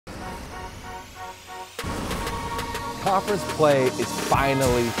conference play is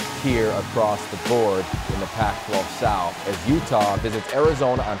finally here across the board in the Pac-12 South as Utah visits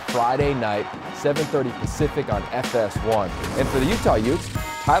Arizona on Friday night, 7:30 Pacific on FS1. And for the Utah Utes,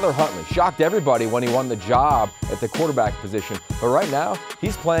 Tyler Huntley shocked everybody when he won the job at the quarterback position. But right now,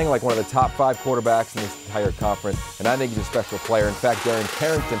 he's playing like one of the top 5 quarterbacks in this entire conference, and I think he's a special player. In fact, Darren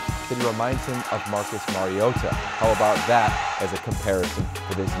Carrington said he reminds him of Marcus Mariota. How about that as a comparison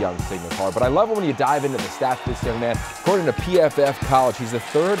for this young signal caller? But I love it when you dive into the stats of this young man. According to PFF College, he's the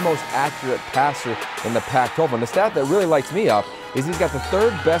 3rd most accurate passer in the Pac-12. And the stat that really lights me up is he's got the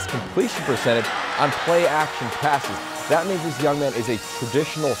 3rd best completion percentage on play-action passes. That means this young man is a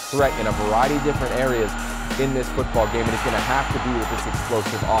traditional threat in a variety of different areas in this football game, and he's going to have to be with this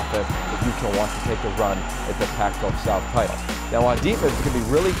explosive offense if Utah wants to take a run at the Pac-12 South title. Now on defense, it's going to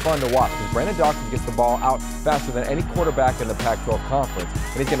be really fun to watch because Brandon Dawkins gets the ball out faster than any quarterback in the Pac-12 conference,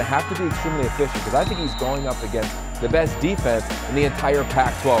 and he's going to have to be extremely efficient because I think he's going up against the best defense in the entire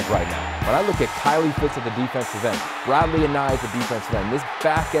Pac-12 right now. When I look at Kylie Fitz at the defensive end, Bradley and Nye at the defensive end, this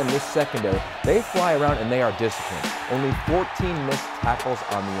back end, this secondary, they fly around and they are disciplined. Only 14 missed tackles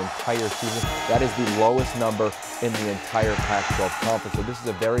on the entire season. That is the lowest number in the entire Pac-12 conference. So this is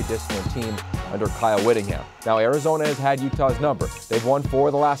a very disciplined team under Kyle Whittingham. Now Arizona has had Utah's number. They've won 4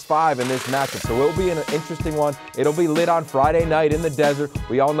 of the last 5 in this matchup. So it'll be an interesting one. It'll be lit on Friday night in the desert.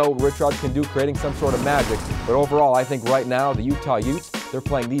 We all know what Richard can do, creating some sort of magic. But overall, I think right now the Utah Utes, they're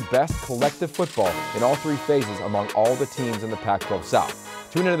playing the best collective football in all 3 phases among all the teams in the Pac-12 South.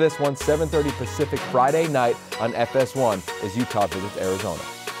 Tune into this one, 7:30 Pacific Friday night on FS1 as Utah visits Arizona.